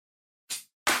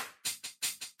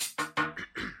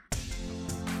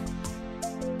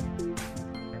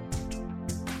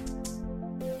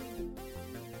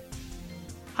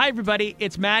Hi, everybody.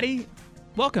 It's Matty.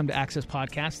 Welcome to Access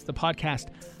Podcast, the podcast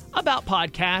about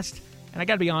podcasts. And I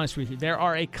got to be honest with you, there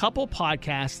are a couple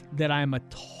podcasts that I am a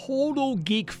total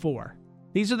geek for.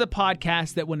 These are the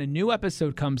podcasts that when a new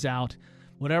episode comes out,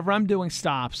 whatever I'm doing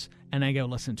stops and I go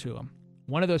listen to them.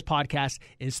 One of those podcasts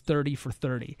is 30 for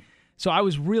 30. So I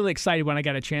was really excited when I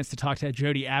got a chance to talk to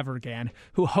Jody Avirgan,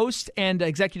 who hosts and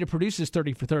executive produces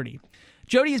 30 for 30.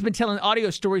 Jody has been telling audio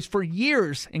stories for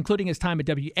years, including his time at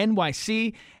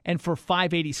WNYC and for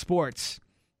 580 Sports.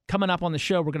 Coming up on the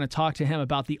show, we're going to talk to him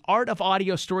about the art of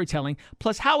audio storytelling,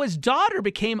 plus how his daughter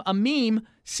became a meme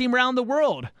seen around the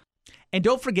world. And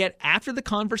don't forget, after the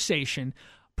conversation,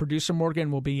 producer Morgan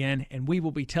will be in, and we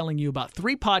will be telling you about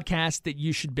 3 podcasts that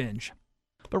you should binge.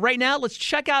 But right now, let's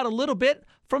check out a little bit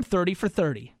from 30 for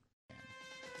 30.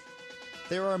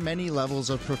 There are many levels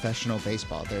of professional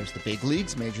baseball. There's the big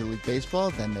leagues, Major League Baseball.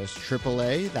 Then there's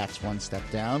AAA. That's one step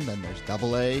down. Then there's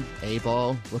AA,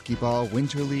 A-ball, rookie ball,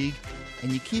 winter league.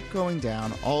 And you keep going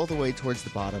down all the way towards the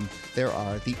bottom. There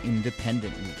are the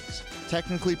independent leagues.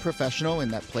 Technically professional in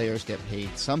that players get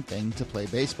paid something to play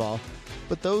baseball,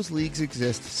 but those leagues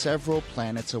exist several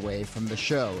planets away from the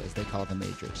show, as they call the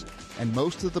majors. And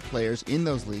most of the players in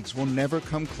those leagues will never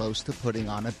come close to putting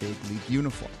on a big league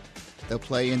uniform. They'll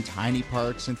play in tiny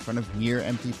parks in front of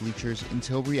near-empty bleachers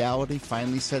until reality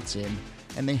finally sets in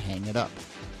and they hang it up.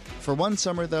 For one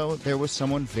summer, though, there was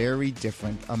someone very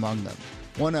different among them.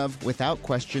 One of, without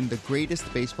question, the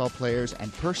greatest baseball players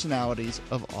and personalities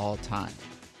of all time.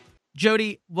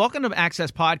 Jody, welcome to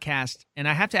Access Podcast, and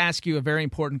I have to ask you a very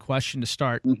important question to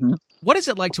start. Mm-hmm. What is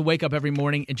it like to wake up every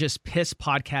morning and just piss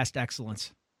podcast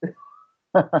excellence?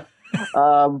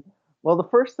 Well, the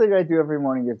first thing I do every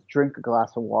morning is drink a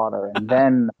glass of water, and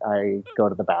then I go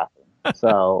to the bathroom.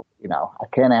 So, I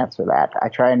can't answer that. I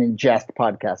try and ingest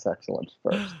podcast excellence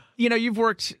first. You've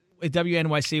worked at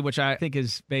WNYC, which I think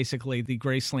is basically the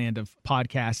Graceland of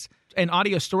podcasts and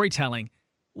audio storytelling.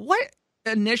 What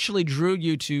initially drew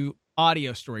you to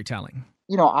audio storytelling?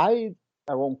 I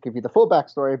won't give you the full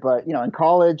backstory, but, in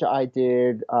college I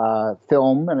did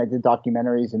film and I did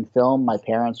documentaries in film. My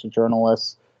parents were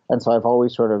journalists. And so I've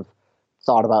always sort of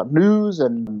thought about news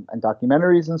and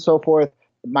documentaries and so forth.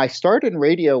 My start in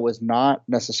radio was not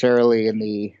necessarily in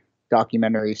the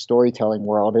documentary storytelling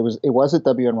world. It was at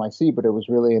WNYC, but it was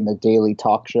really in the daily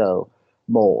talk show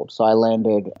mold. So I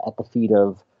landed at the feet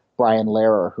of Brian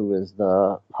Lehrer, who is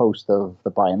the host of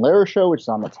the Brian Lehrer Show, which is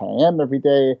on at 10 a.m. every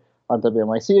day on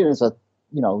WNYC, and is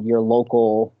your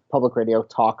local public radio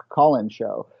talk call-in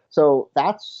show. So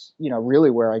that's,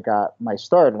 really where I got my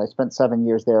start. And I spent 7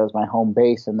 years there as my home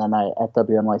base. And then at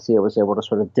WNYC, I was able to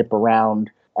sort of dip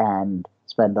around and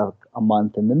spend a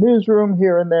month in the newsroom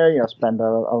here and there, spend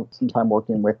some time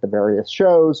working with the various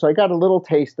shows. So I got a little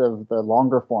taste of the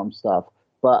longer form stuff.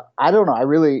 But I don't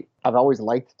know. I've always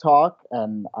liked talk,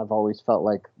 and I've always felt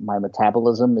like my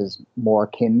metabolism is more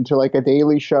akin to like a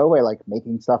daily show. I like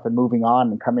making stuff and moving on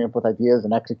and coming up with ideas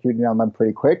and executing on them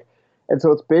pretty quick. And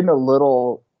so it's been a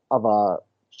little of a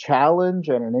challenge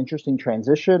and an interesting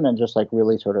transition, and just like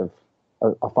really sort of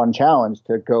a fun challenge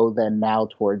to go then now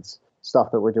towards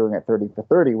stuff that we're doing at 30 for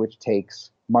 30, which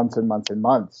takes months and months and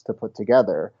months to put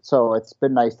together. So it's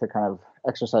been nice to kind of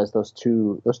exercise those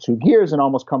two gears and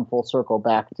almost come full circle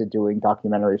back to doing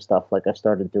documentary stuff like I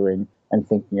started doing and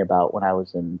thinking about when I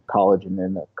was in college and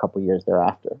then a couple years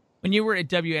thereafter. When you were at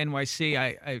WNYC,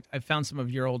 I found some of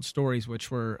your old stories,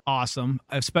 which were awesome,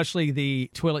 especially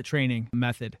the toilet training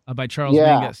method by Charles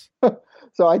Mingus.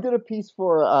 So I did a piece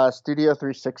for Studio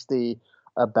 360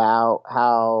 about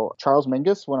how Charles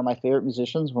Mingus, one of my favorite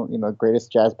musicians,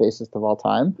 greatest jazz bassist of all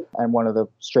time, and one of the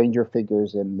stranger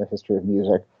figures in the history of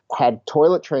music, had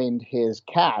toilet trained his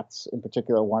cats, in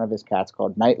particular one of his cats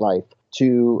called Nightlife,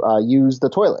 to use the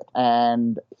toilet.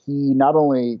 And he not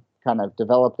only kind of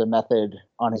developed a method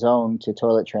on his own to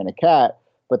toilet train a cat,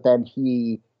 but then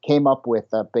he came up with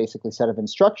a basically set of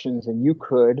instructions, and you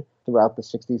could, throughout the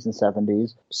 60s and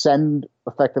 70s, send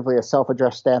effectively a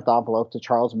self-addressed stamped envelope to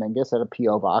Charles Mingus at a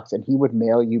P.O. box, and he would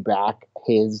mail you back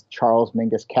his Charles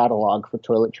Mingus catalog for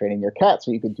toilet training your cat, so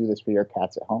you could do this for your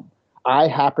cats at home. I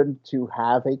happen to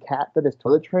have a cat that is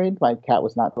toilet trained. My cat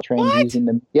was not trained using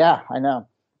them. Yeah, I know.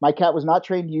 My cat was not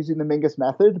trained using the Mingus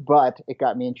method, but it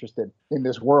got me interested in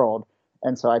this world.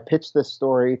 And so I pitched this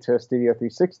story to Studio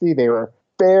 360. They were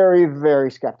very,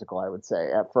 very skeptical, I would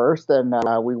say, at first. And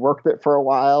we worked it for a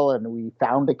while, and we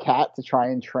found a cat to try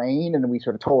and train. And we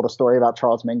sort of told a story about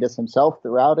Charles Mingus himself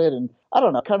throughout it. And I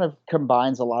don't know, kind of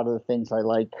combines a lot of the things I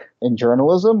like in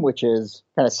journalism, which is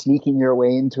kind of sneaking your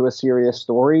way into a serious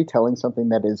story, telling something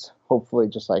that is hopefully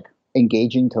just like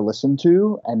engaging to listen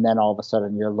to. And then all of a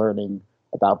sudden you're learning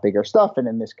about bigger stuff. And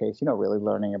in this case, really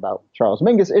learning about Charles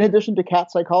Mingus, in addition to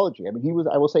cat psychology. I mean,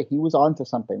 I will say he was onto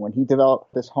something when he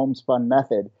developed this homespun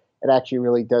method. It actually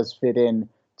really does fit in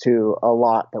to a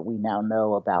lot that we now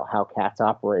know about how cats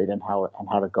operate and how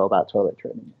to go about toilet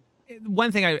training.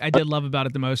 One thing I did love about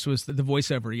it the most was the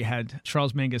voiceover. You had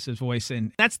Charles Mingus's voice,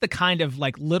 and that's the kind of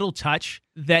like little touch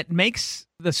that makes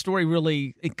the story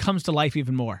really, it comes to life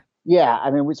even more. Yeah, I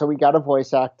mean, we got a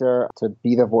voice actor to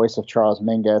be the voice of Charles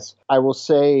Mingus. I will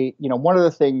say, one of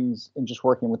the things in just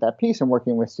working with that piece and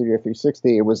working with Studio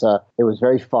 360, it was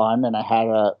very fun, and I had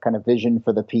a kind of vision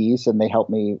for the piece, and they helped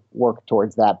me work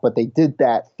towards that. But they did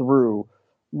that through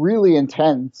really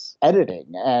intense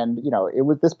editing, and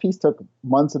this piece took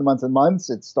months and months and months.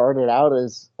 It started out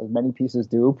as many pieces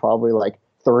do, probably like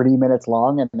 30 minutes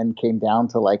long, and then came down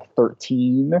to like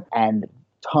 13, and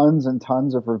tons and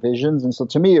tons of revisions. And so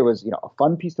to me, it was, a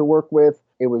fun piece to work with.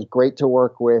 It was great to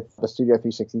work with the Studio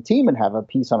 360 team and have a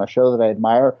piece on a show that I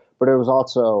admire. But it was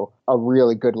also a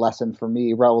really good lesson for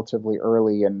me relatively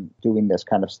early in doing this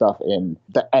kind of stuff in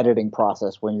the editing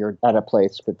process when you're at a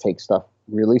place that takes stuff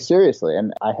really seriously.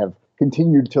 And I have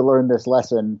continued to learn this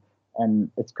lesson. And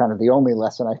it's kind of the only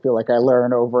lesson I feel like I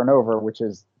learn over and over, which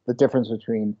is the difference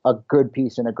between a good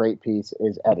piece and a great piece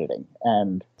is editing,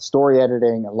 and story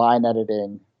editing, line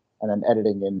editing, and then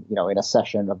editing in a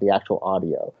session of the actual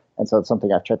audio. And so it's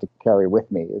something I've tried to carry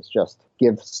with me, is just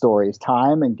give stories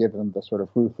time and give them the sort of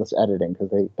ruthless editing,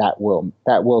 because that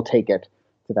will take it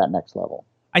to that next level.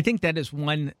 I think that is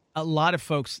one a lot of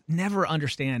folks never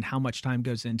understand how much time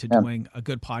goes into doing a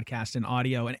good podcast in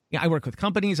audio. And I work with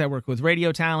companies, I work with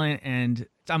radio talent, and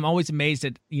I'm always amazed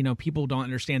that, people don't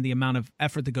understand the amount of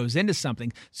effort that goes into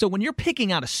something. So when you're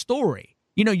picking out a story,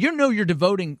 you're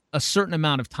devoting a certain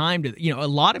amount of time to, a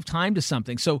lot of time to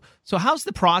something. So how's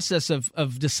the process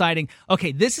of deciding,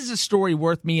 okay, this is a story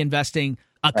worth me investing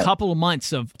a couple of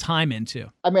months of time into?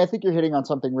 I mean, I think you're hitting on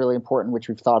something really important, which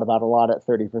we've thought about a lot at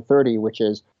 30 for 30, which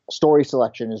is story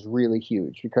selection is really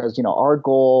huge, because, our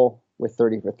goal with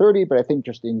 30 for 30, but I think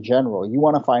just in general, you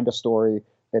want to find a story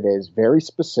that is very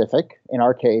specific. In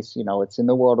our case, it's in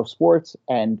the world of sports,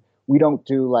 and we don't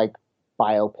do like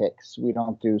biopics. We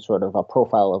don't do sort of a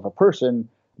profile of a person.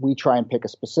 We try and pick a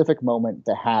specific moment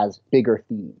that has bigger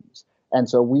themes. And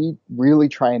so we really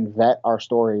try and vet our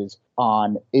stories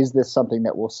on, is this something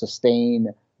that will sustain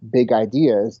big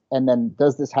ideas? And then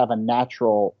does this have a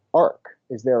natural arc?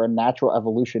 Is there a natural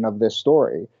evolution of this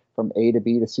story from A to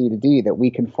B to C to D that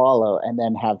we can follow and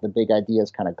then have the big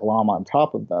ideas kind of glom on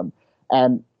top of them?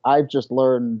 And I've just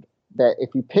learned that if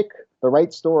you pick the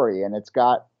right story and it's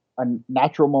got a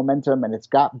natural momentum and it's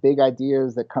got big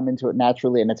ideas that come into it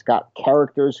naturally and it's got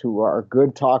characters who are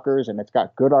good talkers and it's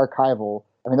got good archival,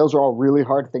 I mean, those are all really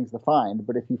hard things to find.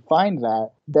 But if you find that,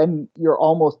 then you're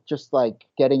almost just like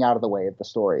getting out of the way of the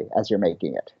story as you're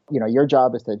making it. Your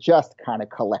job is to just kind of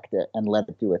collect it and let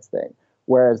it do its thing.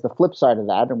 Whereas the flip side of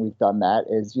that, and we've done that,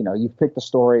 is, you've picked a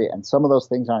story and some of those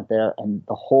things aren't there. And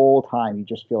the whole time you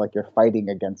just feel like you're fighting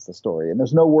against the story. And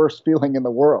there's no worse feeling in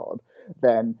the world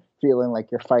than feeling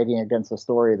like you're fighting against a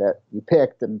story that you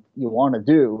picked and you want to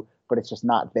do, but it's just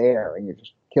not there. And you're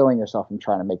just killing yourself and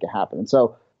trying to make it happen. And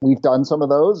so we've done some of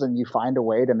those and you find a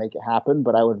way to make it happen.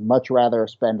 But I would much rather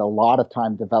spend a lot of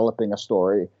time developing a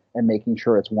story and making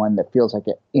sure it's one that feels like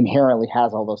it inherently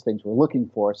has all those things we're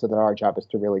looking for, so that our job is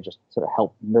to really just sort of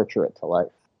help nurture it to life.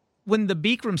 When the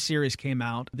Bikram series came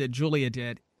out that Julia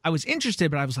did, I was interested,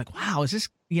 but I was like, wow, is this,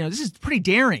 this is pretty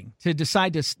daring to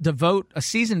decide to devote a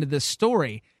season to this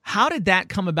story. How did that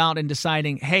come about in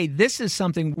deciding, hey, this is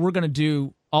something we're going to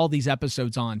do all these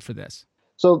episodes on for this?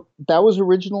 So that was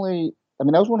originally,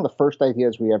 that was one of the first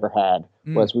ideas we ever had,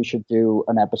 was we should do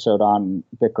an episode on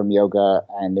Bikram Yoga,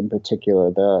 and in particular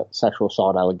the sexual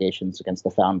assault allegations against the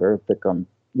founder of Bikram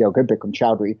Yoga, Bikram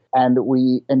Chowdhury.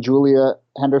 And Julia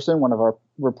Henderson, one of our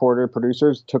reporter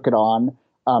producers, took it on.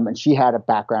 And she had a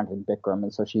background in Bikram,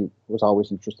 and so she was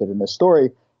always interested in this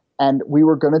story. And we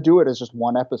were going to do it as just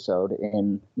one episode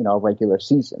in, a regular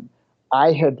season.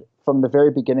 I had, from the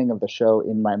very beginning of the show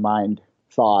in my mind,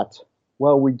 thought,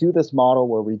 well, we do this model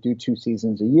where we do 2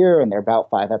 seasons a year, and they're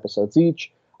about 5 episodes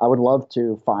each. I would love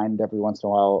to find every once in a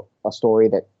while a story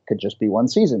that could just be one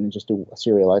season and just do a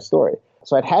serialized story.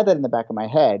 So I'd had that in the back of my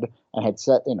head and had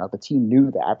said, the team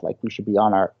knew that, like, we should be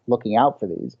on our looking out for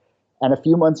these. And a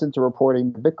few months into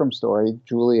reporting the Bikram story,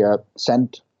 Julia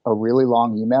sent a really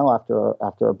long email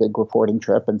after a big reporting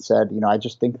trip and said, I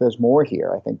just think there's more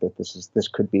here. I think that this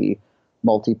could be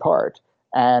multi-part.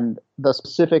 And the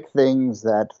specific things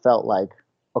that felt like,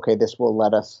 okay, this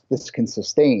can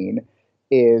sustain,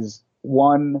 is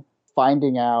one,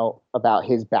 finding out about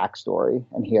his backstory,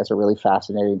 and he has a really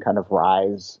fascinating kind of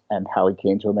rise and how he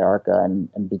came to America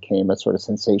and became a sort of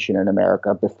sensation in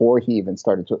America before he even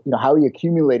started to, how he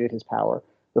accumulated his power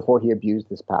before he abused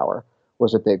his power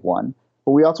was a big one.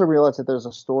 But we also realized that there's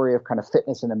a story of kind of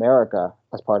fitness in America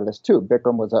as part of this too.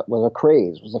 Bikram was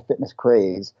a fitness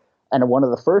craze, and one of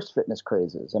the first fitness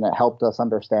crazes. And it helped us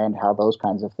understand how those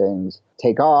kinds of things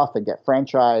take off and get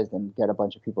franchised and get a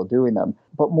bunch of people doing them.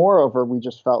 But moreover, we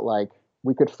just felt like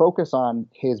we could focus on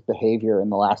his behavior in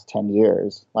the last 7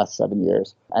 years,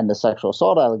 and the sexual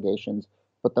assault allegations.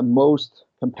 But the most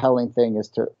compelling thing is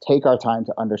to take our time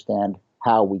to understand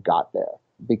how we got there,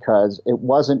 because it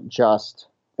wasn't just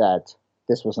that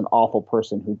this was an awful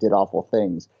person who did awful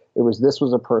things. This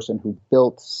was a person who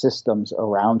built systems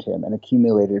around him and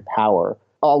accumulated power.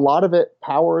 A lot of it,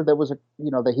 power that was,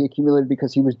 that he accumulated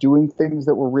because he was doing things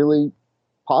that were really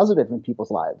positive in people's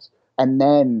lives. And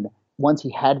then once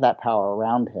he had that power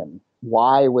around him,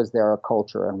 why was there a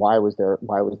culture and why was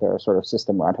there a sort of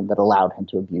system around him that allowed him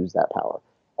to abuse that power?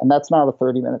 And that's not a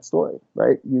 30-minute story,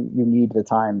 right? You need the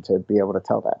time to be able to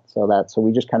tell that. So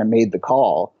we just kind of made the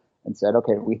call and said,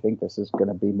 okay, we think this is going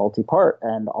to be multi-part.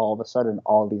 And all of a sudden,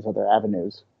 all of these other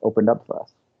avenues opened up for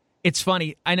us. It's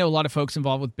funny. I know a lot of folks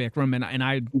involved with Bikram, and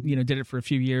I did it for a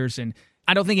few years. And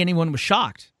I don't think anyone was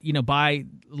shocked, by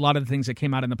a lot of the things that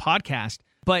came out in the podcast.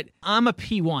 But I'm a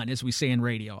P1, as we say in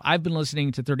radio. I've been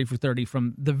listening to 30 for 30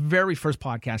 from the very first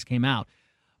podcast came out.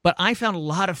 But I found a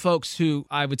lot of folks who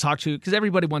I would talk to, because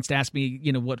everybody wants to ask me,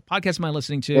 what podcast am I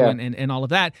listening to and all of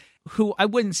that, who I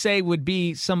wouldn't say would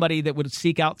be somebody that would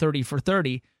seek out 30 for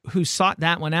 30, who sought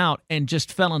that one out and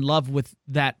just fell in love with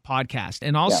that podcast.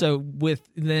 And also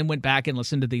then went back and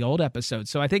listened to the old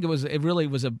episodes. So I think it really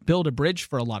was a build a bridge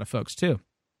for a lot of folks too.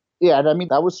 Yeah, and I mean,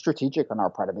 that was strategic on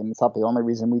our part. I mean, it's not the only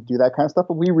reason we do that kind of stuff,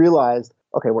 but we realized,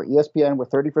 okay, we're ESPN, we're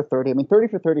 30 for 30. I mean, 30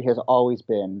 for 30 has always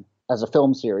been, as a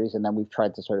film series, and then we've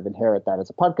tried to sort of inherit that as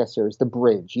a podcast series, the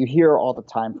bridge. You hear all the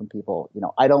time from people,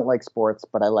 I don't like sports,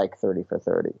 but I like 30 for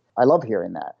 30. I love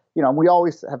hearing that. We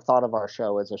always have thought of our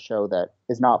show as a show that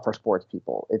is not for sports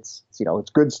people. It's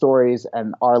good stories,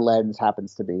 and our lens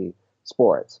happens to be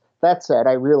sports. That said,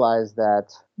 I realize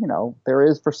that, there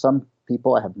is, for some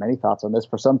people, I have many thoughts on this,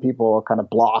 for some people a kind of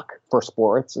block for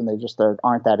sports and they just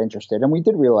aren't that interested. And we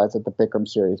did realize that the Bikram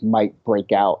series might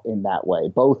break out in that way,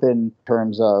 both in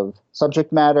terms of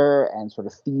subject matter and sort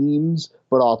of themes,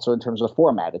 but also in terms of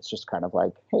format. It's just kind of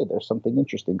like, hey, there's something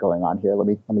interesting going on here. Let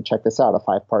me check this out, a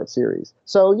 5-part series.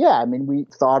 So yeah, I mean, we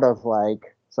thought of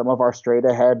like some of our straight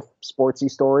ahead sportsy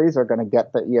stories are going to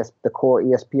get the core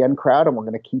ESPN crowd, and we're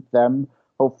going to keep them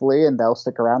hopefully, and they'll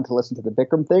stick around to listen to the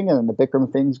Bikram thing. And then the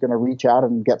Bikram thing's going to reach out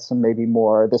and get some maybe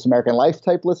more This American Life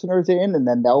type listeners in. And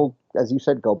then they'll, as you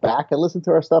said, go back and listen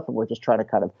to our stuff. And we're just trying to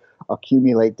kind of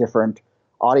accumulate different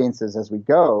audiences as we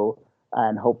go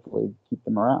and hopefully keep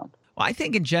them around. Well, I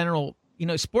think in general,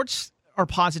 sports are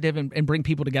positive and bring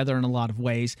people together in a lot of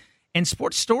ways. And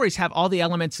sports stories have all the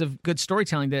elements of good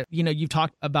storytelling that, you've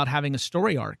talked about having a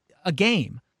story arc, a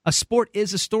game. A sport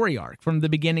is a story arc from the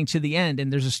beginning to the end,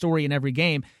 and there's a story in every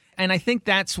game. And I think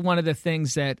that's one of the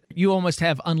things that you almost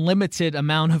have unlimited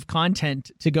amount of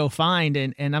content to go find.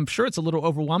 And I'm sure it's a little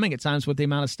overwhelming at times with the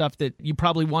amount of stuff that you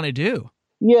probably want to do.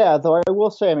 Yeah, though I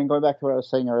will say, I mean, going back to what I was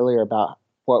saying earlier about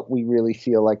what we really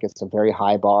feel like it's a very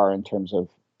high bar in terms of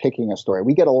picking a story.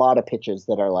 We get a lot of pitches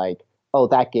that are like, oh,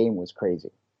 that game was crazy.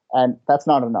 And that's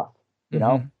not enough, you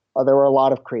know? There were a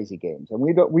lot of crazy games, and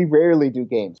we rarely do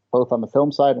games, both on the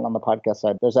film side and on the podcast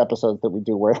side. There's episodes that we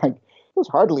do where like there's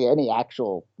hardly any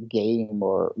actual game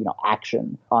or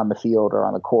action on the field or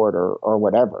on the court or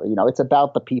whatever. It's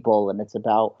about the people, and it's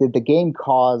about, did the game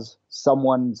cause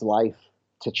someone's life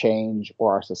to change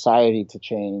or our society to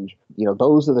change?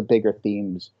 Those are the bigger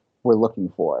themes we're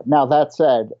looking for. Now, that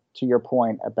said, to your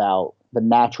point about the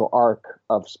natural arc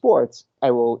of sports,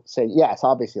 I will say, yes,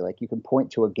 obviously, like you can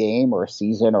point to a game or a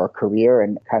season or a career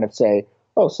and kind of say,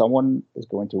 oh, someone is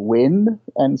going to win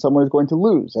and someone is going to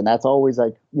lose. And that's always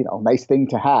like, nice thing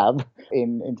to have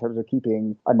in terms of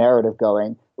keeping a narrative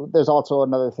going. There's also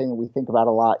another thing that we think about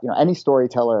a lot. Any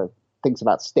storyteller thinks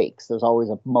about stakes. There's always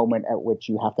a moment at which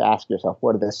you have to ask yourself,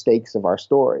 what are the stakes of our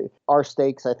story? Our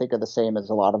stakes, I think, are the same as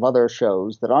a lot of other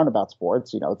shows that aren't about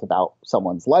sports. It's about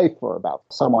someone's life or about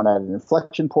someone at an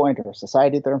inflection point or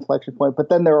society at their inflection point. But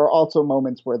then there are also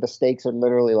moments where the stakes are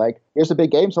literally like, here's a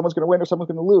big game, someone's going to win or someone's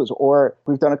going to lose. Or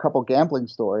we've done a couple gambling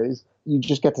stories. You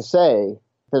just get to say,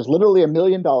 there's literally $1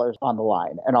 million on the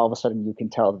line, and all of a sudden you can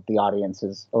tell that the audience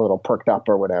is a little perked up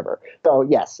or whatever. So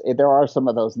yes, there are some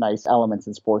of those nice elements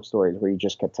in sports stories where you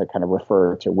just get to kind of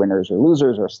refer to winners or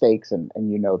losers or stakes, and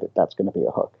you know that that's going to be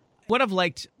a hook. What I've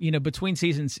liked, between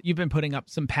seasons, you've been putting up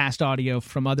some past audio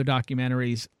from other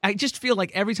documentaries. I just feel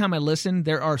like every time I listen,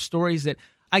 there are stories that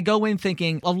I go in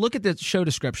thinking, I'll look at the show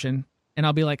description and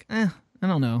I'll be like, I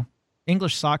don't know.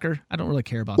 English soccer, I don't really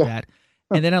care about that.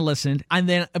 And then I listened. And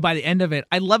then by the end of it,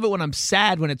 I love it when I'm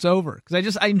sad when it's over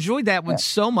because I enjoyed that one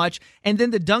so much. And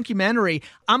then the documentary,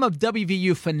 I'm a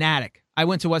WVU fanatic. I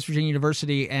went to West Virginia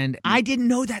University and I didn't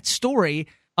know that story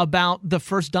about the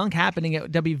first dunk happening at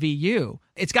WVU.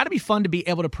 It's got to be fun to be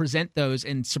able to present those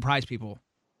and surprise people.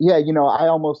 Yeah, I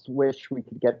almost wish we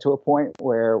could get to a point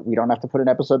where we don't have to put an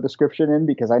episode description in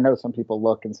because I know some people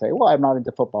look and say, well, I'm not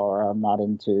into football or I'm not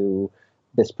into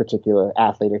this particular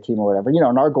athlete or team or whatever.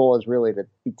 And our goal is really to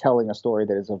be telling a story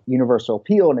that is of universal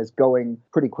appeal and is going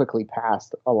pretty quickly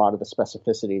past a lot of the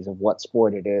specificities of what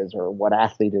sport it is or what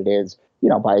athlete it is.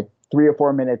 By 3 or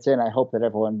 4 minutes in, I hope that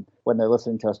everyone, when they're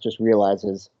listening to us, just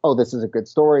realizes, oh, this is a good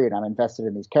story and I'm invested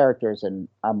in these characters and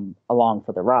I'm along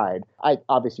for the ride. I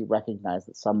obviously recognize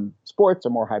that some sports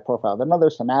are more high profile than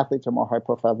others. Some athletes are more high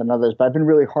profile than others. But I've been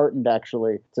really heartened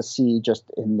actually to see just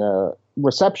in the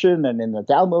reception and in the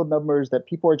download numbers that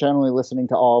people are generally listening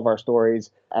to all of our stories.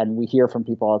 And we hear from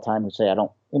people all the time who say, I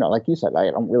don't, like you said,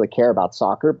 I don't really care about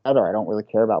soccer, or I don't really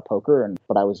care about poker,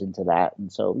 but I was into that.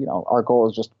 And so, our goal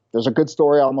is just, there's a good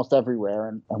story almost everywhere,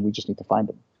 and we just need to find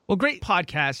them. Well, great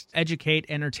podcasts, educate,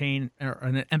 entertain, or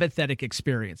an empathetic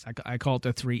experience. I call it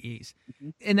the 3 E's. Mm-hmm.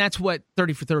 And that's what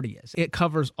 30 for 30 is. It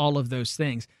covers all of those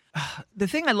things. The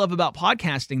thing I love about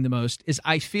podcasting the most is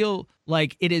I feel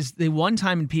like it is the one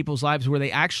time in people's lives where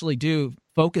they actually do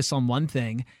focus on one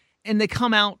thing and they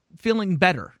come out feeling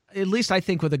better. At least I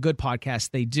think with a good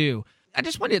podcast, they do. I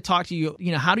just wanted to talk to you,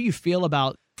 how do you feel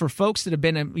about, for folks that have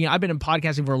been, I've been in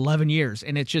podcasting for 11 years,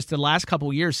 and it's just the last couple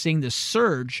of years seeing this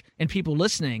surge in people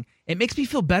listening, it makes me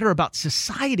feel better about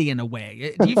society in a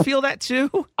way. Do you feel that too?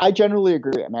 I generally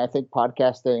agree. I think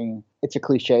podcasting, it's a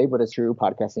cliche, but it's true.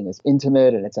 Podcasting is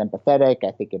intimate and it's empathetic.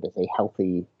 I think it is a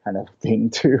healthy kind of thing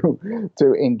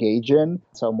to engage in.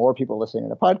 So more people listening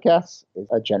to podcasts is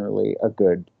generally a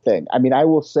good thing. I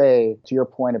will say, to your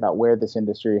point about where this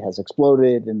industry has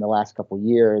exploded in the last couple of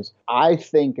years, I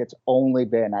think it's only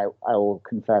been, I will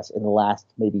confess, in the last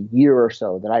maybe year or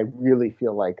so that I really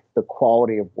feel like the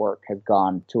quality of work has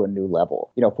gone to a new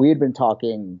level. If we had been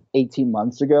talking 18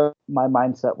 months ago, my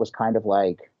mindset was kind of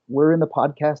like, we're in the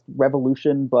podcast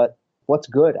revolution, but what's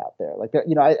good out there?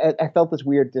 I felt this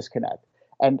weird disconnect,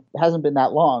 and it hasn't been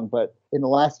that long, but in the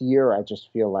last year, I just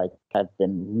feel like I've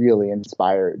been really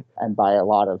inspired and by a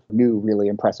lot of new, really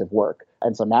impressive work.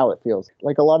 And so now it feels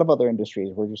like a lot of other industries,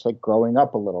 we're just like growing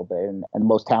up a little bit, and the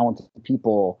most talented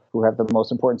people who have the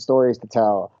most important stories to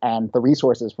tell and the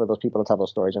resources for those people to tell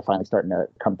those stories are finally starting to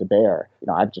come to bear.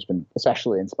 I've just been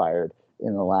especially inspired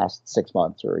in the last 6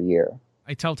 months or a year.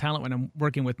 I tell talent when I'm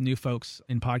working with new folks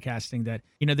in podcasting that,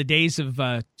 the days of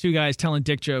 2 guys telling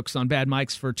dick jokes on bad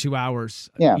mics for 2 hours,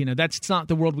 that's not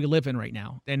the world we live in right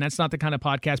now. And that's not the kind of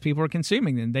podcast people are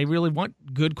consuming. And they really want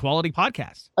good quality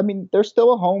podcasts. There's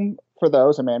still a home for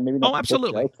those. Maybe not. Oh,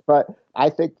 absolutely. Jokes, but I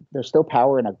think there's still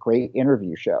power in a great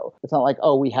interview show. It's not like,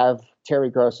 we have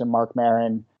Terry Gross and Mark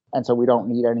Maron, and so we don't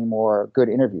need any more good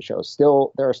interview shows.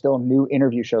 There are still new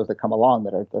interview shows that come along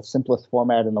that are the simplest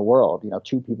format in the world,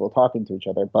 2 people talking to each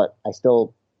other, but I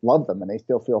still love them and they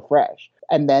still feel fresh.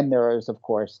 And then there is, of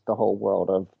course, the whole world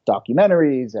of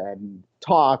documentaries and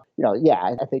talk.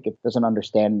 I think there's an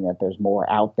understanding that there's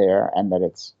more out there and that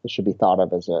it should be thought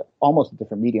of as almost a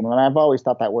different medium. And I've always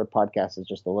thought that word podcast is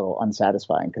just a little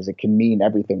unsatisfying because it can mean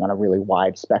everything on a really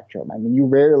wide spectrum. You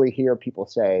rarely hear people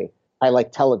say, I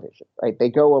like television, right? They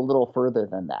go a little further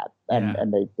than that.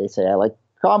 And they say, I like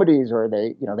comedies, or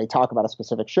they talk about a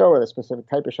specific show or the specific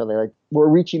type of show. We're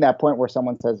reaching that point where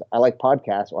someone says, I like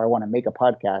podcasts, or I want to make a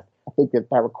podcast. I think that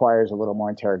requires a little more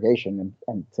interrogation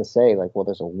and to say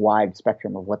there's a wide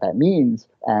spectrum of what that means.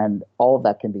 And all of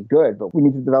that can be good, but we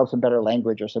need to develop some better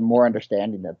language or some more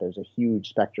understanding that there's a huge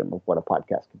spectrum of what a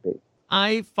podcast could be.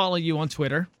 I follow you on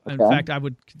Twitter. In fact, I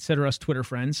would consider us Twitter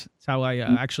friends. That's how I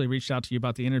actually reached out to you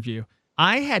about the interview.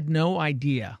 I had no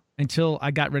idea until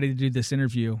I got ready to do this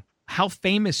interview how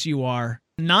famous you are,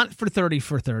 not for 30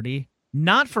 for 30,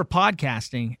 not for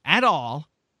podcasting at all,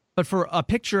 but for a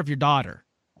picture of your daughter.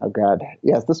 Oh, God.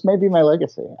 Yes, this may be my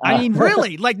legacy.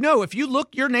 Really? No, if you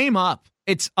look your name up,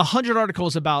 it's 100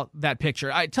 articles about that picture.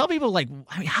 I tell people,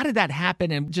 how did that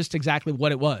happen and just exactly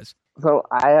what it was? So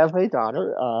I have a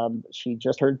daughter. She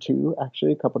just turned 2,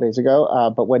 actually, a couple of days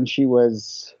ago. But when she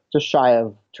was just shy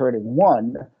of turning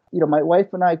 1, my wife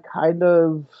and I kind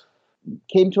of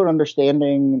came to an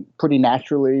understanding pretty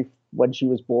naturally when she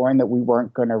was born that we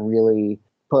weren't going to really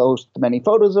post many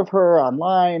photos of her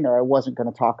online, or I wasn't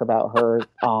going to talk about her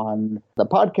on the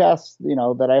podcast,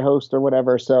 that I host or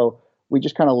whatever. So we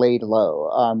just kind of laid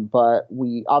low. But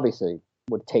we obviously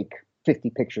would take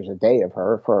 50 pictures a day of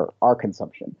her for our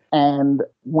consumption. And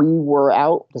we were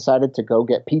out, decided to go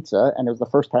get pizza. And it was the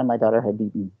first time my daughter had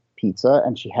eaten pizza.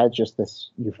 And she had just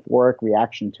this euphoric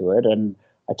reaction to it. And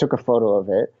I took a photo of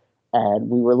it. And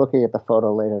we were looking at the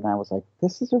photo later, and I was like,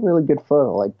 this is a really good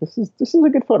photo. Like, this is a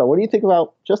good photo. What do you think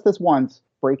about just this once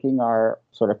breaking our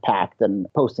sort of pact and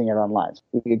posting it online?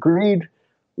 So we agreed.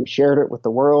 We shared it with the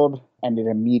world, and it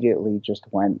immediately just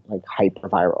went like hyper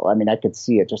viral. I mean, I could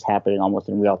see it just happening almost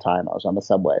in real time. I was on the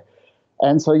subway.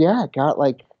 And so, yeah, it got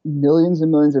like millions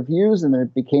and millions of views, and then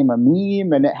it became a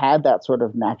meme, and it had that sort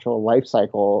of natural life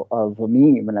cycle of a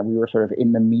meme. And we were sort of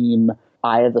in the meme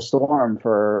eye of the storm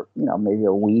for, maybe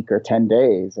a week or 10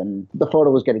 days. And the photo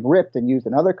was getting ripped and used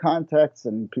in other contexts,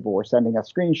 and people were sending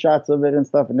us screenshots of it and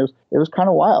stuff. And it was kind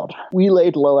of wild. We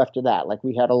laid low after that. Like,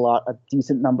 we had a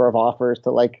decent number of offers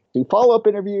to like do follow-up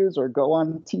interviews or go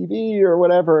on TV or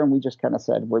whatever. And we just kind of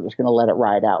said, we're just going to let it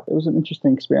ride out. It was an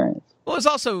interesting experience. Well, it's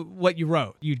also what you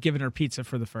wrote. You'd given her pizza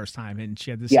for the first time, and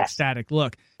she had this Yes. ecstatic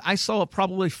look. I saw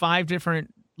probably 5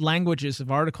 different languages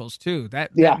of articles too. That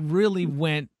really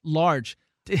went large.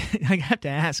 I have to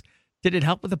ask, did it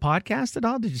help with the podcast at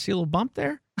all? Did you see a little bump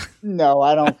there? No,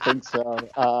 I don't think so.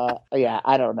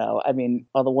 I don't know. I mean,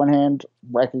 on the one hand,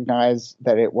 recognize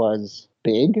that it was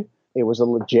big. It was a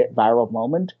legit viral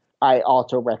moment. I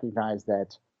also recognize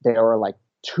that there were like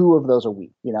 2 of those a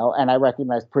week, and I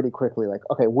recognized pretty quickly, like,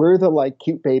 okay, we're the like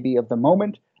cute baby of the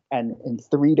moment. And in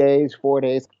 3 days, 4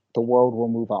 days, the world will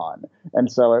move on.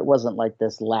 And so it wasn't like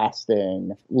this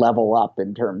lasting level up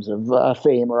in terms of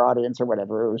fame or audience or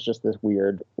whatever. It was just this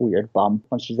weird bump.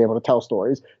 Once she's able to tell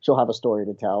stories, she'll have a story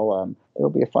to tell. It'll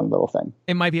be a fun little thing.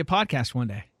 It might be a podcast one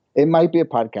day. It might be a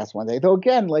podcast one day. Though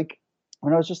again, like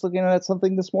when I was just looking at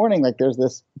something this morning, like there's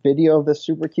this video of this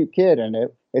super cute kid, and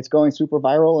it's going super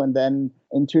viral. And then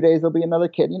in 2 days, there'll be another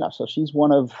kid, So she's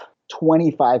one of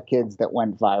 25 kids that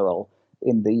went viral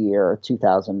in the year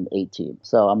 2018.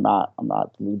 So I'm not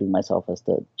deluding myself as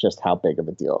to just how big of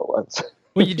a deal it was.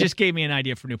 Well, you just gave me an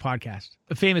idea for a new podcast,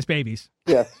 The Famous Babies.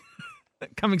 Yes.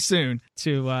 Coming soon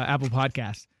to Apple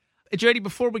Podcasts. Jody,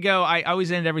 before we go, I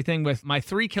always end everything with my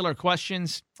 3 killer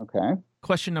questions. Okay.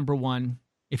 Question number 1,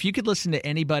 if you could listen to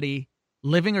anybody,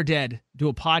 living or dead, do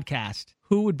a podcast,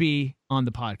 who would be on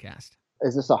the podcast?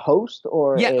 Is this a host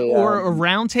or or a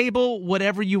round table,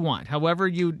 whatever you want. However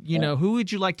you know, who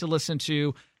would you like to listen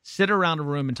to, sit around a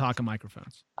room and talk on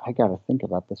microphones? I got to think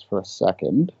about this for a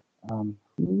second.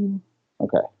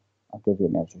 Okay, I'll give you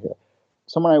an answer here.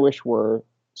 Someone I wish were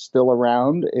still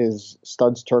around is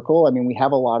Studs Terkel. I mean, we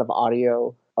have a lot of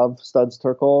audio of Studs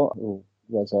Terkel, who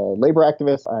was a labor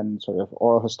activist and sort of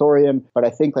oral historian. But I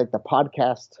think like the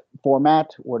podcast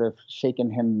format would have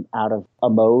shaken him out of a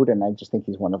mode. And I just think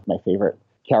he's one of my favorite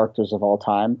characters of all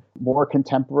time. More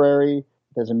contemporary,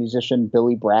 there's a musician,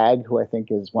 Billy Bragg, who I think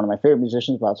is one of my favorite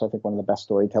musicians, but also I think one of the best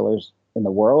storytellers in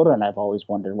the world. And I've always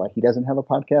wondered why he doesn't have a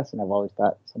podcast. And I've always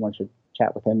thought someone should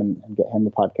chat with him and get him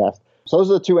a podcast. So those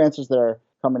are the 2 answers that are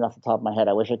coming off the top of my head.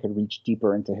 I wish I could reach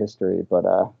deeper into history, but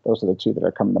those are the 2 that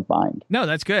are coming to mind. No,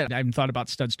 that's good. I haven't thought about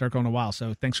Studs Terkel in a while,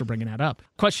 so thanks for bringing that up.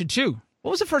 Question 2, what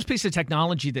was the first piece of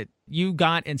technology that you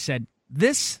got and said,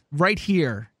 this right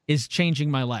here is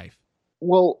changing my life?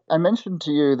 Well, I mentioned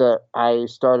to you that I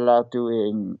started out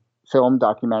doing film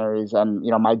documentaries, and,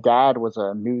 my dad was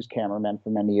a news cameraman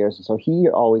for many years, and so he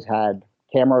always had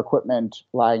camera equipment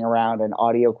lying around and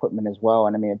audio equipment as well.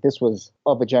 And I mean, this was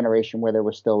of a generation where there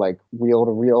was still like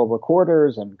reel-to-reel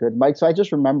recorders and good mics. So I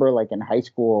just remember like in high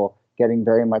school getting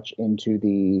very much into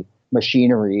the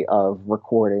machinery of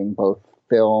recording both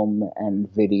film and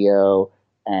video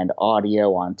and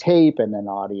audio on tape and then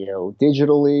audio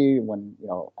digitally when,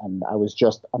 and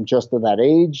I'm just of that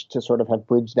age to sort of have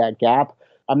bridged that gap.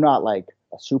 I'm not like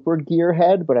a super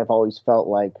gearhead, but I've always felt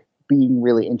like being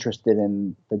really interested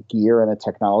in the gear and the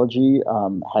technology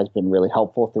has been really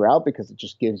helpful throughout, because it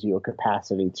just gives you a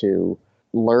capacity to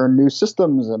learn new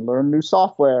systems and learn new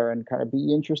software and kind of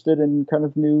be interested in kind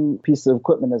of new pieces of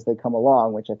equipment as they come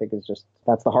along, which I think is just,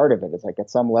 that's the heart of it. It's like at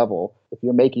some level, if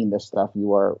you're making this stuff,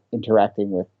 you are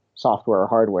interacting with software or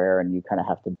hardware, and you kind of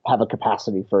have to have a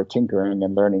capacity for tinkering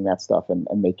and learning that stuff and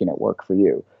making it work for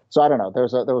you. So I don't know. There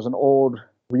was an old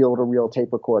reel-to-reel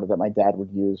tape recorder that my dad would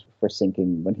use for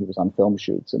syncing when he was on film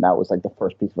shoots. And that was like the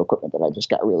first piece of equipment that I just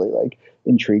got really like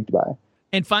intrigued by.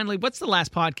 And finally, what's the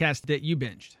last podcast that you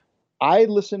binged? I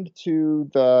listened to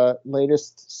the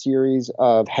latest series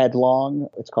of Headlong.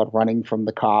 It's called Running from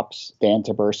the Cops, Dan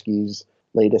Taberski's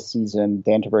latest season.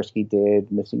 Dan Tversky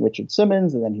did Missing Richard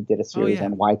Simmons, and then he did a series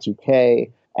on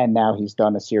Y2K, and now he's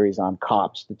done a series on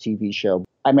Cops, the TV show.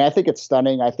 I mean, I think it's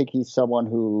stunning. I think he's someone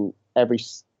who every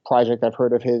project I've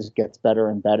heard of his gets better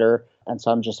and better. And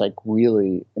so I'm just like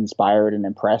really inspired and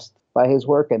impressed by his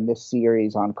work. And this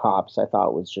series on Cops, I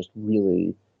thought was just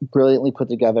really brilliantly put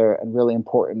together and really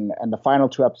important. And the final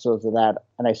 2 episodes of that,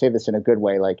 and I say this in a good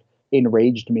way, like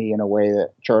enraged me in a way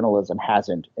that journalism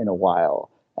hasn't in a while,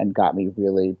 and got me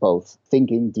really both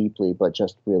thinking deeply, but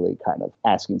just really kind of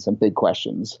asking some big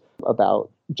questions about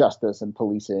justice and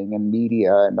policing and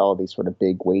media and all these sort of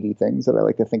big weighty things that I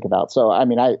like to think about. So, I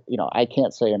mean, I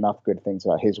can't say enough good things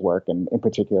about his work, and in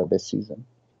particular this season.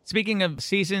 Speaking of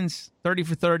seasons, 30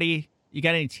 for 30, you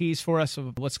got any tease for us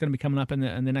of what's going to be coming up in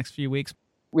the next few weeks?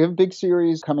 We have a big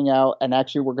series coming out, and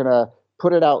actually we're going to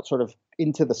put it out sort of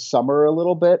into the summer a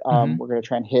little bit. We're going to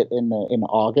try and hit in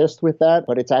August with that,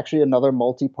 but it's actually another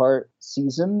multi-part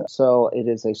season. So it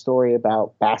is a story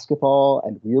about basketball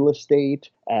and real estate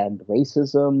and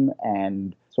racism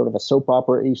and sort of a soap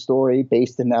opera-y story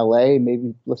based in LA.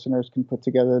 Maybe listeners can put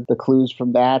together the clues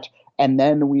from that. And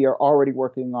then we are already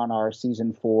working on our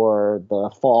season for the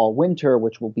fall winter,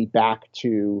 which will be back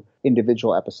to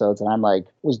individual episodes. And I'm like,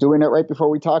 was doing it right before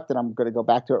we talked, and I'm going to go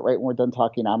back to it right when we're done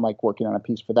talking. I'm like working on a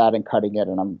piece for that and cutting it.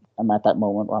 And I'm at that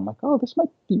moment where I'm like, oh, this might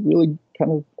be really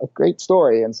kind of a great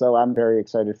story. And so I'm very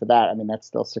excited for that. I mean, that's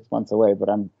still 6 months away, but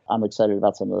I'm excited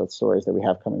about some of the stories that we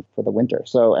have coming for the winter.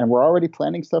 So, and we're already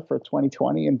planning stuff for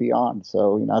 2020 and beyond.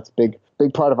 So, it's a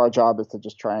big part of our job is to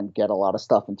just try and get a lot of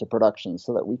stuff into production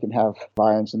so that we can have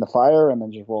irons in the fire and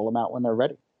then just roll them out when they're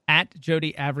ready. At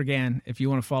Jody Avirgan, if you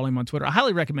want to follow him on Twitter. I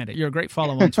highly recommend it. You're a great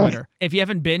follow on Twitter. If you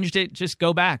haven't binged it, just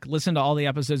go back. Listen to all the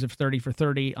episodes of 30 for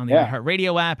 30 on the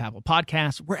iHeartRadio app, Apple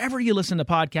Podcasts, wherever you listen to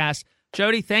podcasts.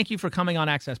 Jody, thank you for coming on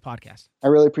Access Podcast. I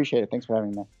really appreciate it. Thanks for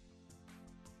having me.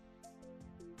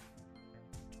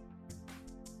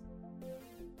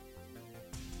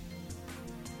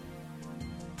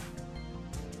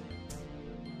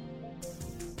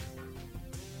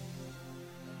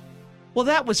 Well,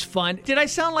 that was fun. Did I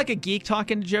sound like a geek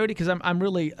talking to Jody? Because I'm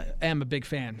really am a big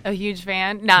fan. A huge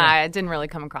fan? Nah, it didn't really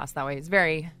come across that way. It's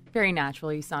very, very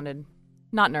natural. You sounded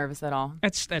not nervous at all.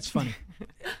 That's funny.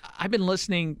 I've been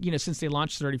listening, since they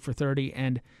launched 30 for 30,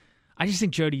 and I just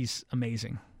think Jody's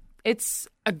amazing. It's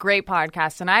a great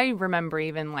podcast, and I remember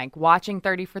even watching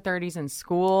 30 for 30s in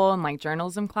school and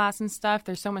journalism class and stuff.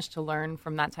 There's so much to learn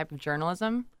from that type of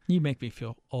journalism. You make me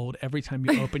feel old every time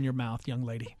you open your mouth, young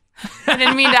lady. I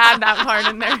didn't mean to add that part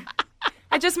in there.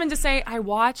 I just meant to say I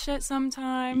watch it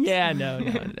sometimes. Yeah,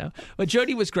 no. But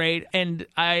Jody was great, and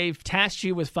I've tasked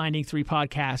you with finding 3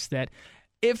 podcasts that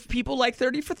if people like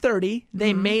 30 for 30,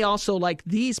 they may also like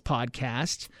these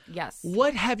podcasts. Yes.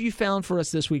 What have you found for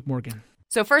us this week, Morgan?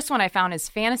 So first one I found is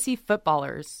Fantasy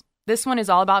Footballers. This one is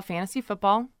all about fantasy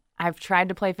football. I've tried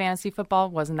to play fantasy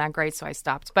football. Wasn't that great, so I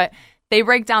stopped. But they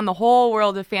break down the whole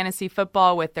world of fantasy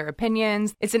football with their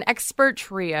opinions. It's an expert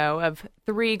trio of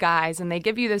 3 guys, and they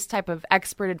give you this type of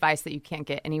expert advice that you can't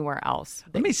get anywhere else.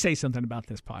 Let me say something about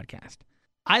this podcast.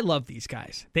 I love these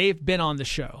guys. They've been on the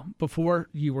show before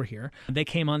you were here. They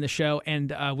came on the show,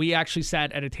 and we actually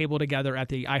sat at a table together at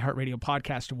the iHeartRadio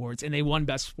Podcast Awards, and they won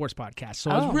Best Sports Podcast.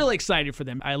 So I was really excited for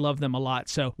them. I love them a lot.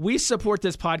 So we support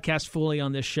this podcast fully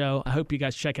on this show. I hope you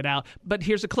guys check it out. But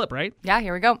here's a clip, right? Yeah,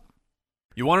 here we go.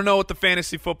 You want to know what the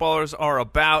fantasy footballers are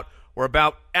about? We're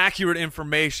about accurate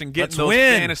information, getting those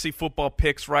fantasy football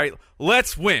picks right.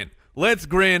 Let's win. Let's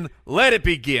grin. Let it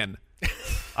begin.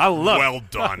 I love well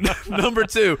it. done. Number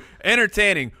 2,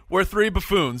 entertaining. We're 3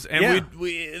 buffoons, and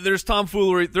there's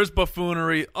tomfoolery, there's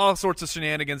buffoonery, all sorts of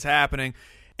shenanigans happening,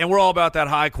 and we're all about that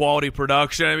high-quality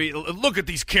production. I mean, look at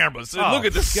these cameras. Look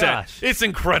at this set. It's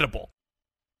incredible.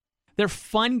 They're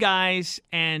fun guys,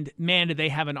 and, man, do they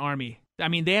have an army. I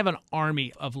mean, they have an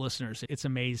army of listeners. It's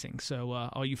amazing. So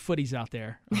all you footies out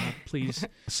there, please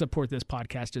support this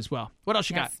podcast as well. What else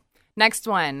you got? Next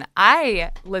one.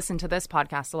 I listen to this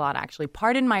podcast a lot, actually.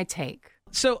 Pardon My Take.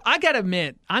 So I got to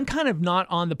admit, I'm kind of not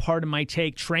on the Pardon My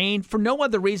Take train for no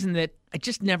other reason that I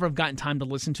just never have gotten time to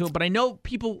listen to it. But I know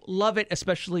people love it,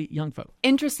 especially young folk.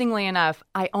 Interestingly enough,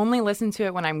 I only listen to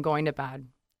it when I'm going to bed.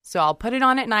 So I'll put it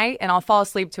on at night and I'll fall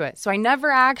asleep to it. So I never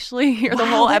actually hear the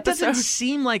whole episode. That doesn't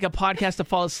seem like a podcast to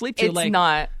fall asleep to. It's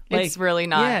not. It's really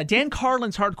not. Yeah, Dan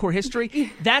Carlin's Hardcore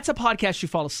History, that's a podcast you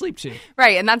fall asleep to.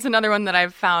 Right, and that's another one that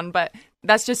I've found, but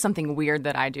that's just something weird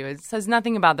that I do. It says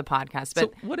nothing about the podcast.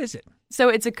 But so what is it? So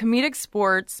it's a comedic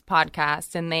sports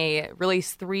podcast, and they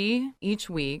release 3 each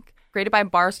week, created by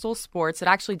Barstool Sports. It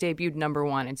actually debuted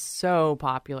 #1. It's so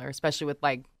popular, especially with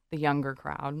the younger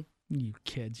crowd. You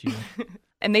kids, you.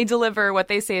 And they deliver what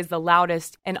they say is the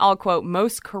loudest and, I'll quote,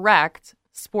 most correct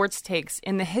sports takes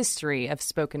in the history of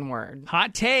spoken word.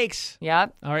 Hot takes.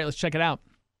 Yep. All right, let's check it out.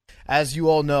 As you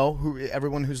all know,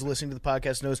 everyone who's listening to the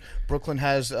podcast knows, Brooklyn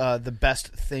has the best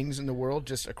things in the world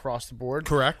just across the board.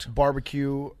 Correct.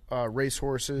 Barbecue,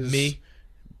 racehorses. Me.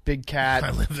 Big cat.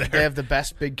 I live there. They have the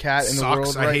best big cat in the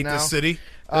world right now. I hate this city.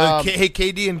 Hey,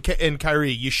 KD and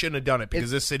Kyrie, you shouldn't have done it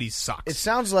because this city sucks. It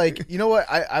sounds like, you know what?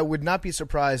 I would not be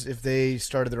surprised if they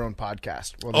started their own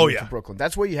podcast when they moved to Brooklyn.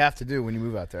 That's what you have to do when you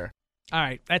move out there. All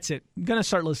right, that's it. I'm going to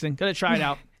start listening. Going to try it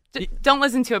out. Don't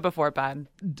listen to it before bed.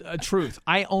 Truth.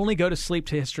 I only go to sleep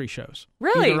to history shows.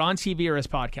 Really? Either on TV or as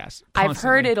podcasts. Constantly. I've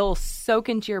heard it'll soak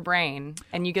into your brain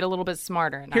and you get a little bit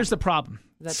smarter. Here's the problem.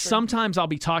 Sometimes I'll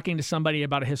be talking to somebody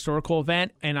about a historical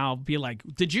event and I'll be like,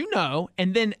 did you know?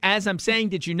 And then as I'm saying,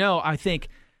 did you know? I think,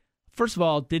 first of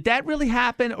all, did that really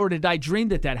happen or did I dream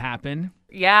that happened?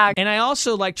 Yeah. And I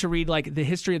also like to read like the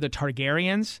history of the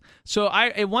Targaryens. So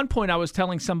at one point I was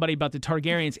telling somebody about the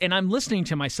Targaryens and I'm listening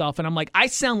to myself and I'm like, I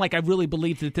sound like I really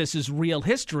believe that this is real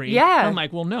history. Yeah. And I'm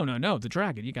like, well, no, the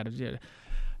dragon, you got to do it.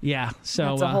 Yeah. So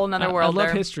that's a whole nother world. I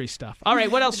love history stuff. All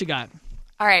right. What else you got?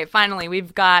 All right, finally,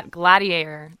 we've got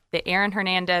Gladiator, the Aaron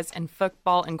Hernandez and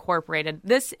Football Incorporated.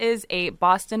 This is a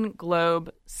Boston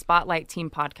Globe Spotlight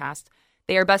Team podcast.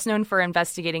 They are best known for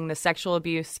investigating the sexual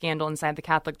abuse scandal inside the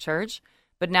Catholic Church,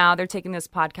 but now they're taking this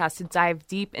podcast to dive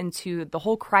deep into the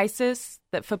whole crisis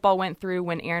that football went through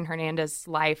when Aaron Hernandez's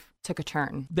life took a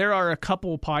turn. There are a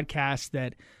couple podcasts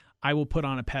that I will put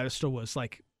on a pedestal was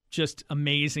like just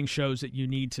amazing shows that you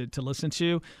need to listen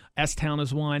to. S-Town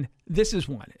is one. This is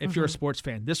one. If you're a sports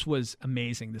fan, this was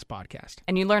amazing, this podcast.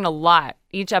 And you learn a lot.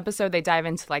 Each episode, they dive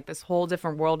into like this whole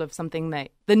different world of something that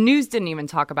the news didn't even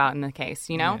talk about in the case,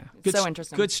 you know? Yeah. It's so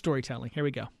interesting. Good storytelling. Here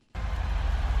we go.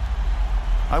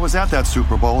 I was at that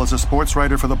Super Bowl as a sports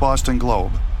writer for the Boston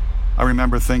Globe. I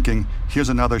remember thinking, here's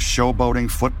another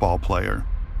showboating football player.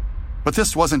 But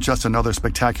this wasn't just another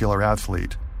spectacular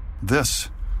athlete. This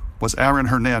was Aaron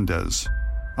Hernandez,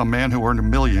 a man who earned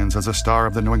millions as a star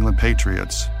of the New England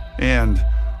Patriots, and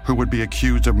who would be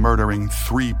accused of murdering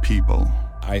 3 people.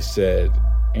 I said,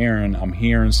 Aaron, I'm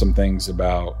hearing some things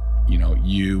about,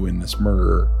 you and this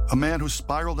murderer. A man who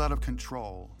spiraled out of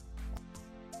control.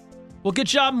 Well, good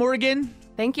job, Morgan.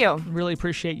 Thank you. Really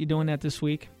appreciate you doing that this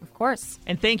week. Of course.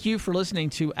 And thank you for listening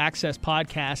to Access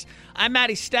Podcast. I'm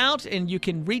Matty Stout, and you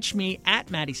can reach me at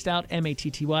Matty Stout,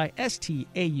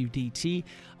 MattyStaudt,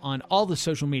 on all the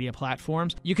social media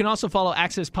platforms. You can also follow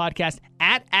Access Podcast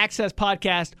at Access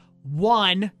Podcast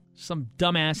 1. Some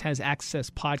dumbass has Access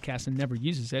Podcast and never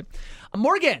uses it.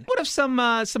 Morgan, what if some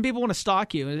people want to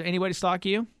stalk you? Is there any way to stalk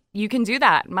you? You can do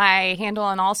that. My handle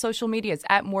on all social media is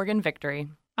at Morgan Victory.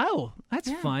 Oh, that's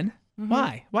fun. Mm-hmm.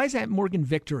 Why? Why is that Morgan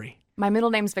Victory? My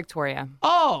middle name's Victoria.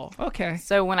 Oh, okay.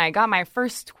 So when I got my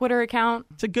first Twitter account...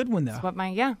 It's a good one, though.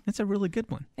 It's a really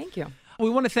good one. Thank you. We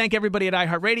want to thank everybody at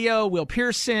iHeartRadio, Will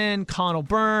Pearson, Connell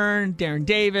Byrne, Darren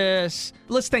Davis.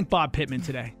 Let's thank Bob Pittman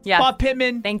today. Yes. Bob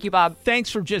Pittman. Thank you, Bob. Thanks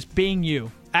for just being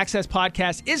you. Access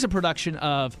Podcast is a production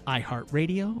of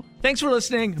iHeartRadio. Thanks for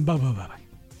listening. Bye-bye.